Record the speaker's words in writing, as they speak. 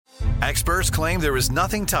Experts claim there is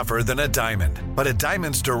nothing tougher than a diamond. But at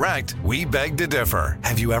Diamonds Direct, we beg to differ.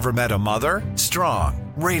 Have you ever met a mother?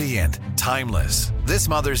 Strong, radiant, timeless. This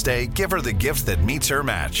Mother's Day, give her the gift that meets her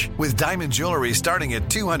match. With diamond jewelry starting at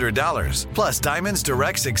 $200. Plus Diamonds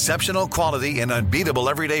Direct's exceptional quality and unbeatable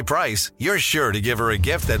everyday price, you're sure to give her a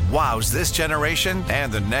gift that wows this generation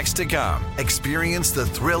and the next to come. Experience the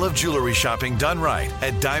thrill of jewelry shopping done right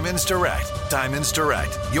at Diamonds Direct. Diamonds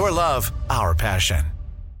Direct. Your love, our passion.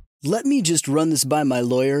 "Let me just run this by my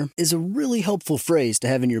lawyer" is a really helpful phrase to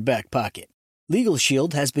have in your back pocket. Legal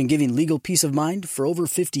Shield has been giving legal peace of mind for over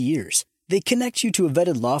 50 years. They connect you to a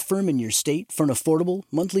vetted law firm in your state for an affordable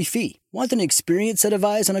monthly fee. Want an experienced set of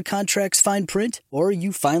eyes on a contract's fine print? Or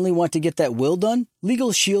you finally want to get that will done?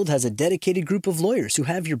 Legal Shield has a dedicated group of lawyers who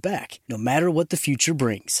have your back, no matter what the future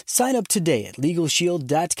brings. Sign up today at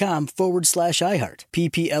LegalShield.com/iHeart.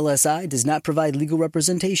 PPLSI does not provide legal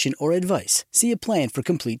representation or advice. See a plan for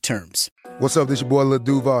complete terms. What's up, this your boy Lil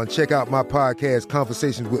Duval, and check out my podcast,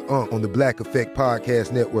 Conversations with Unc, on the Black Effect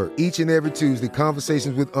Podcast Network. Each and every Tuesday,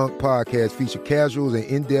 Conversations with Unc podcast feature casuals and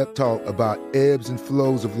in-depth talk about ebbs and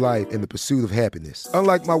flows of life and the pursuit of happiness.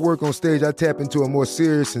 Unlike my work on stage, I tap into a more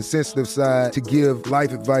serious and sensitive side to give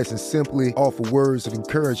life advice and simply offer words of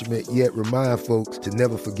encouragement, yet remind folks to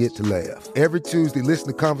never forget to laugh. Every Tuesday, listen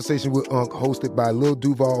to Conversation with Unc, hosted by Lil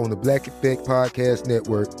Duval on the Black Effect Podcast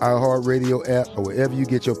Network, iHeartRadio app, or wherever you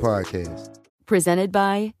get your podcasts. Presented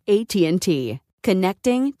by AT&T.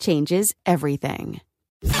 Connecting changes everything.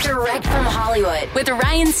 Direct from Hollywood with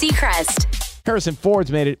Ryan Seacrest. Harrison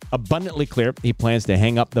Ford's made it abundantly clear he plans to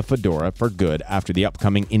hang up the fedora for good after the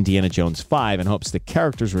upcoming Indiana Jones 5 and hopes the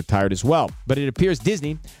character's retired as well. But it appears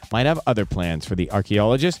Disney might have other plans for the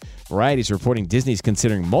archaeologist. Variety's reporting Disney's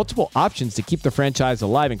considering multiple options to keep the franchise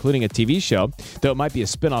alive, including a TV show, though it might be a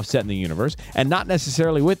spin-off set in the universe, and not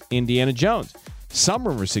necessarily with Indiana Jones. Some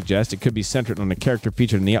rumors suggest it could be centered on a character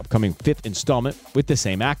featured in the upcoming 5th installment with the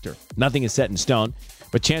same actor. Nothing is set in stone,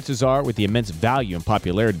 but chances are, with the immense value and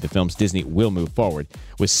popularity of the films, Disney will move forward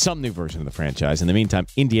with some new version of the franchise. In the meantime,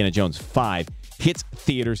 Indiana Jones 5 hits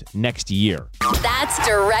theaters next year. That's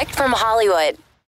Direct from Hollywood.